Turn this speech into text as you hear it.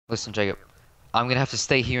Listen, Jacob. I'm gonna have to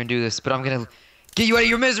stay here and do this, but I'm gonna get you out of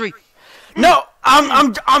your misery. No,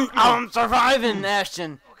 I'm surviving,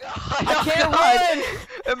 Ashton. I can't run.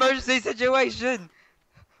 Emergency situation.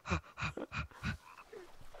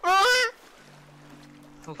 I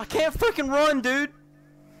can't freaking run, dude.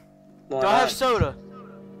 Do I have soda?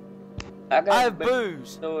 I have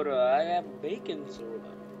booze. Soda. I have bacon soda.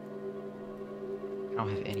 I don't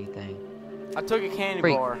have anything. I took a candy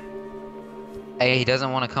Freak. bar. Hey, he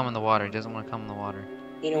doesn't want to come in the water. He doesn't want to come in the water.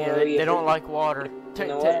 You know Yeah, where they don't like water.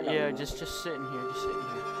 Yeah, just sitting here, just sitting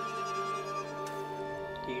here.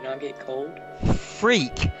 Do you not get cold?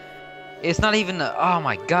 Freak! It's not even the. Oh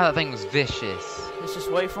my god, that thing was vicious. Let's just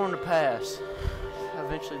wait for them to pass.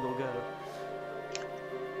 Eventually they'll go.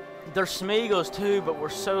 There's Smeagol's too, but we're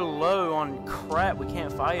so low on crap we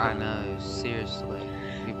can't fight them. I know, seriously.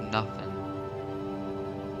 We have nothing.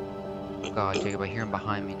 Oh god, Jacob, I hear him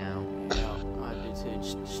behind me now. Yeah, I do too.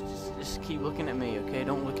 Just keep looking at me, okay?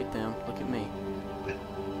 Don't look at them. Look at me.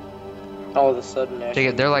 All of a sudden,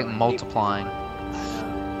 Jacob, they're like multiplying.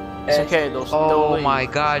 It's okay. They'll Oh leave. my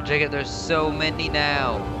god, Jacob, there's so many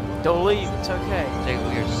now. They'll leave. It's okay. Jacob,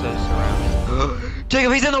 we are so surrounded.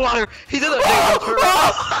 Jacob, he's in the water! He's in the Jacob, turn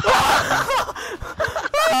around.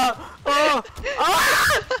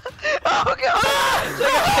 Oh god!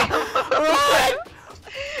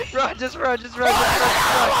 Jacob, run, just run, just run, just run, just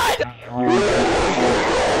run.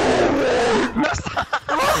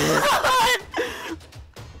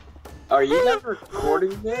 Are you not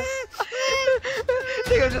recording this?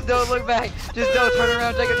 Jacob, just don't look back. Just don't turn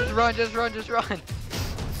around, Jacob, just run, just run, just run.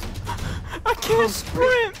 I can't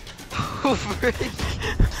sprint. Oh, freak.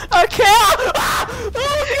 I can't.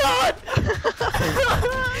 Oh god.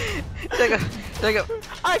 Jacob.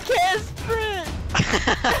 I can't sprint.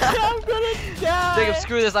 I'm gonna die. Jacob,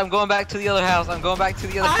 screw this. I'm going back to the other house. I'm going back to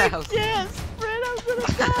the other house. I can't sprint. I'm gonna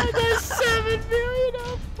die. There's 7 million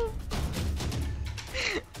of them.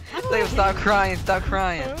 Jacob, stop crying. Stop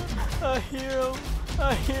crying. I hear him.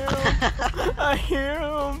 I hear him. I hear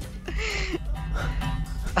him.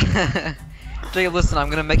 Jacob, listen. I'm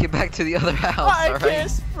gonna make it back to the other house. I all right? can't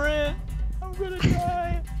sprint. I'm gonna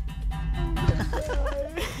die. I'm gonna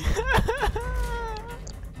die.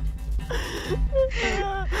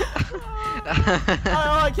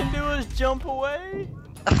 All I can do is jump away.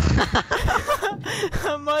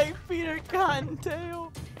 I'm like Peter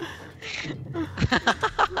Cottontail.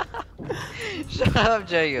 Shut up,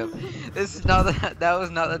 Jacob. This is not the, that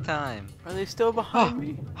was not the time. Are they still behind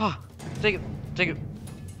me? Jacob.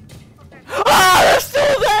 Ah, they're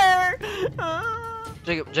still there.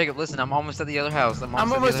 Jacob, listen. I'm almost at the other house. I'm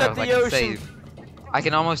almost at the ocean. I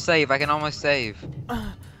can almost save. I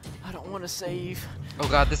don't want to save. Oh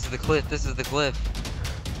god, this is the cliff. This is the cliff.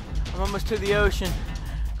 I'm almost to the ocean.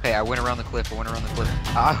 Okay, I went around the cliff.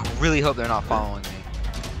 I really hope they're not following me.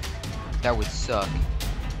 That would suck.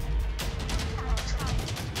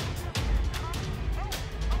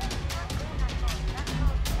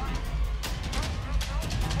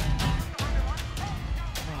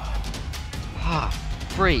 Ah,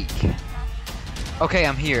 freak. Okay,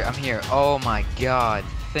 I'm here. Oh my god.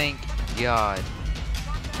 Thank god.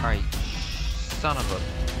 Alright, son of a...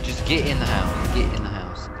 Just get in the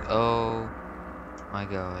house. Oh my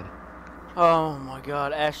god. Oh my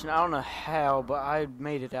god, Ashton, I don't know how, but I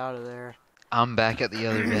made it out of there. I'm back at the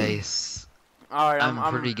other base. Alright, I'm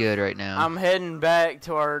pretty good right now. I'm heading back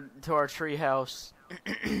to our tree house.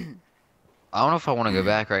 I don't know if I want to go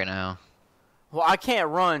back right now. Well, I can't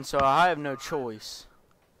run, so I have no choice.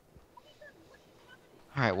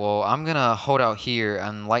 Alright, well, I'm gonna hold out here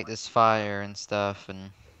and light this fire and stuff,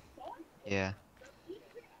 and yeah.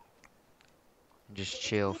 Just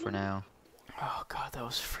chill for now. Oh god, that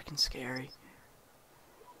was freaking scary.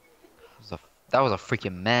 That was a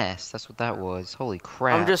freaking mess. That's what that was. Holy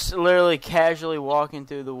crap. I'm just literally casually walking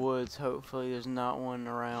through the woods. Hopefully there's not one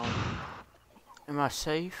around. Am I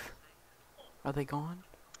safe? Are they gone?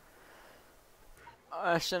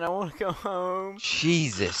 Ashton, I want to go home.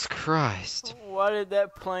 Jesus Christ. Why did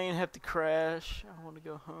that plane have to crash? I want to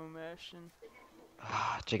go home, Ashton.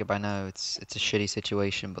 Jacob, I know it's a shitty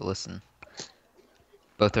situation, but listen.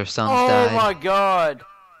 Both our sons died. Oh my god.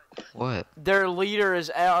 What? Their leader is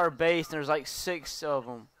at our base, and there's like 6 of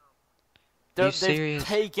them. They've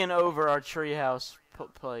taken over our treehouse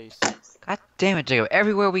place. God damn it, Jacob.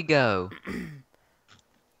 Everywhere we go.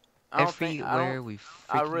 I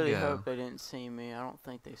really hope they didn't see me. I don't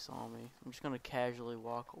think they saw me. I'm just going to casually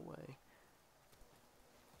walk away.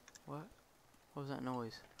 What? What was that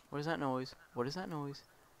noise? What is that noise? What is that noise?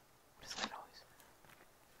 What is that noise?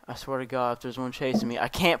 I swear to God, if there's one chasing me, I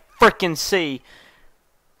can't freaking see.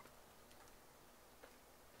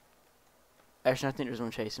 Ashton, I think there's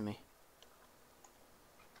one chasing me.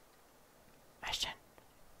 Ashton.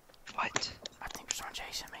 What? I think there's one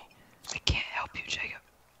chasing me. I can't help you, Jacob.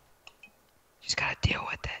 You just gotta deal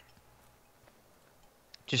with it.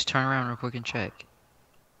 Just turn around real quick and check.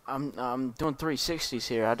 I'm doing 360s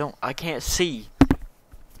here. I can't see.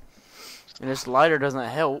 And this lighter doesn't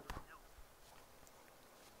help.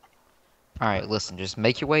 Alright, listen, just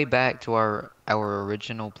make your way back to our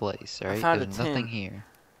original place, alright? There's nothing here.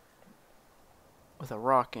 With a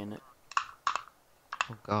rock in it.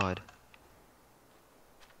 Oh god.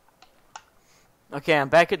 Okay, I'm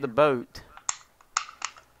back at the boat.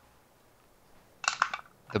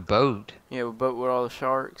 The boat? Yeah, the boat with all the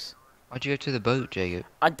sharks. Why'd you go to the boat, Jacob?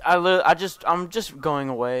 I'm just going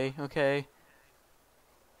away, okay?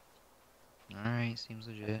 Alright, seems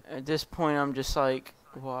legit. At this point, I'm just like,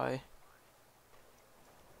 why?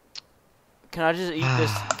 Can I just eat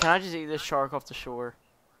this? Can I just eat this shark off the shore?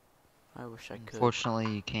 I wish I could.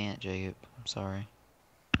 Unfortunately, you can't, Jacob. I'm sorry.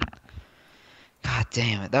 God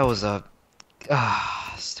damn it, that was a...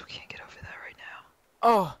 still can't get over that right now.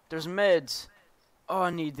 Oh, there's meds. Oh, I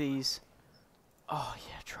need these. Oh,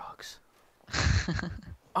 yeah, drugs.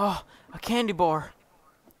 Oh, a candy bar.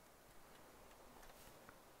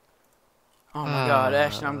 Oh my god,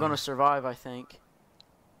 Ashton, I'm gonna survive, I think.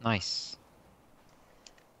 Nice.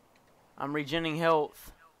 I'm regenerating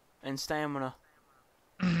health and stamina.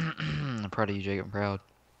 I'm proud of you, Jacob. I'm proud.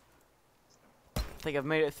 I think I've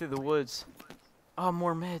made it through the woods. Oh,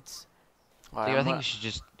 more meds. Right, dude, I think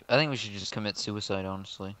we should just commit suicide,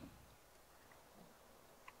 honestly.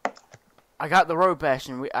 I got the rope,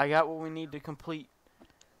 Ashton. I got what we need to complete.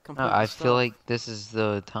 No, I feel like this is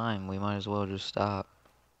the time. We might as well just stop.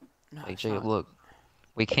 No, like, Jacob, look.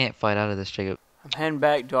 We can't fight out of this, Jacob. I'm heading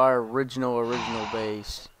back to our original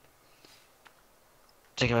base.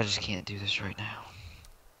 Jacob, I just can't do this right now.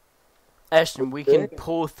 Ashton, we can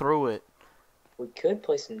pull through it. We could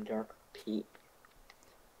play some Dark Pete.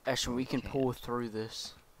 Ashton, we can pull through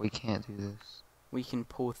this. We can't do this. We can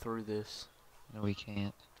pull through this. No, we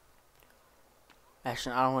can't.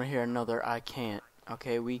 Ashton, I don't want to hear another I can't.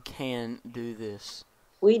 Okay, we can do this.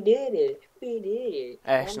 We did it. We did it.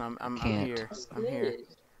 Ashton, I'm here. I'm here.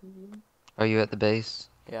 Are you at the base?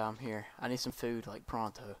 Yeah, I'm here. I need some food, like,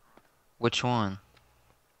 pronto. Which one?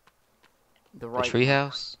 The right. The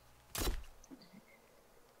treehouse?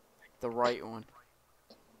 The right one.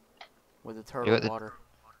 With the turtle water.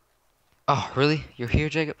 Oh, really? You're here,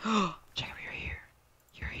 Jacob? Jacob, you're here.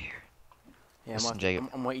 You're here. Yeah, Listen, Jacob.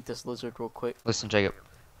 I'm gonna eat this lizard real quick. Listen, Jacob.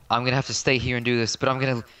 I'm gonna have to stay here and do this, but I'm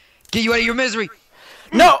gonna get you out of your misery.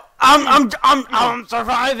 No, I'm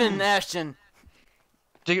surviving, Ashton.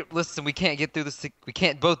 Jacob, listen, we can't get through this. We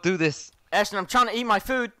can't both do this. Ashton, I'm trying to eat my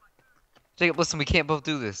food. Jacob, listen, we can't both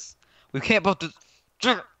do this. We can't both do.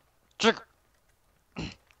 Jacob, Jacob.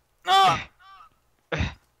 No.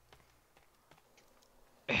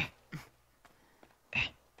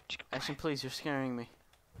 Ashton, please, you're scaring me.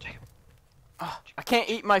 Jacob. I can't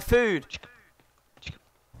eat my food. Jacob.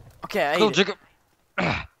 Okay, I ate it. Jacob.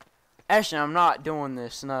 Ashton, I'm not doing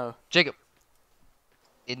this, no. Jacob.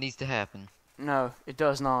 It needs to happen. No, it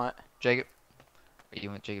does not. Jacob. Wait, you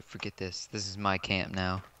want Jacob? Forget this. This is my camp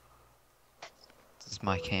now. This is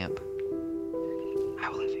my camp. I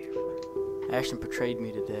will live here. Ashton betrayed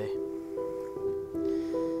me today.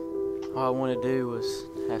 All I wanted to do was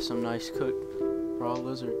have some nice cooked raw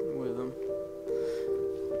lizard with him.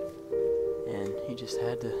 And he just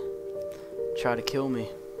had to try to kill me.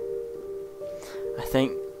 I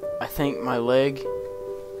think my leg.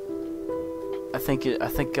 I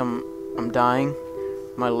think I'm dying.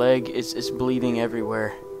 My leg is bleeding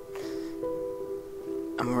everywhere.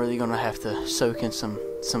 I'm really gonna have to soak in some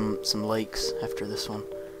lakes after this one.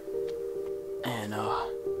 And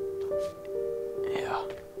yeah,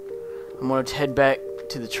 I'm gonna head back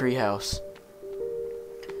to the treehouse.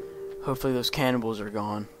 Hopefully those cannibals are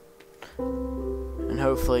gone, and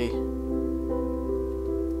hopefully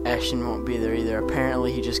Ashton won't be there either.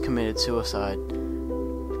 Apparently he just committed suicide.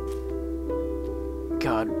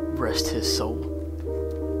 God rest his soul.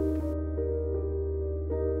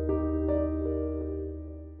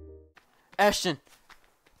 Ashton,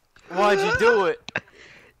 why'd you do it?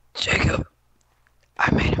 Jacob, I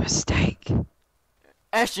made a mistake.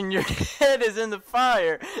 Ashton, your head is in the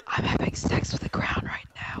fire. I'm having sex with the ground right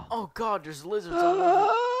now. Oh God, there's lizards all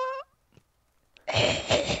over.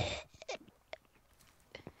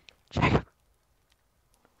 Jacob.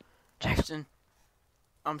 Ashton,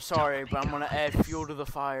 I'm sorry, but I'm gonna add fuel to the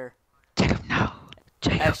fire. Jacob, no.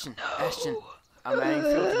 Jacob, Ashton, no. Ashton, I'm adding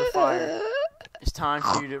fuel to the fire. It's time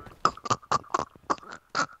for you to...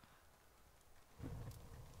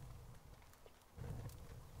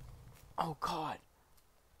 Oh God.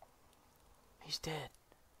 He's dead.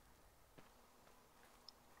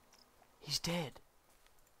 He's dead.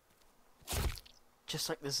 Just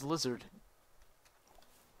like this lizard.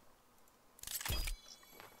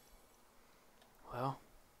 Well,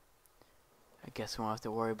 I guess we won't have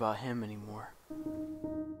to worry about him anymore.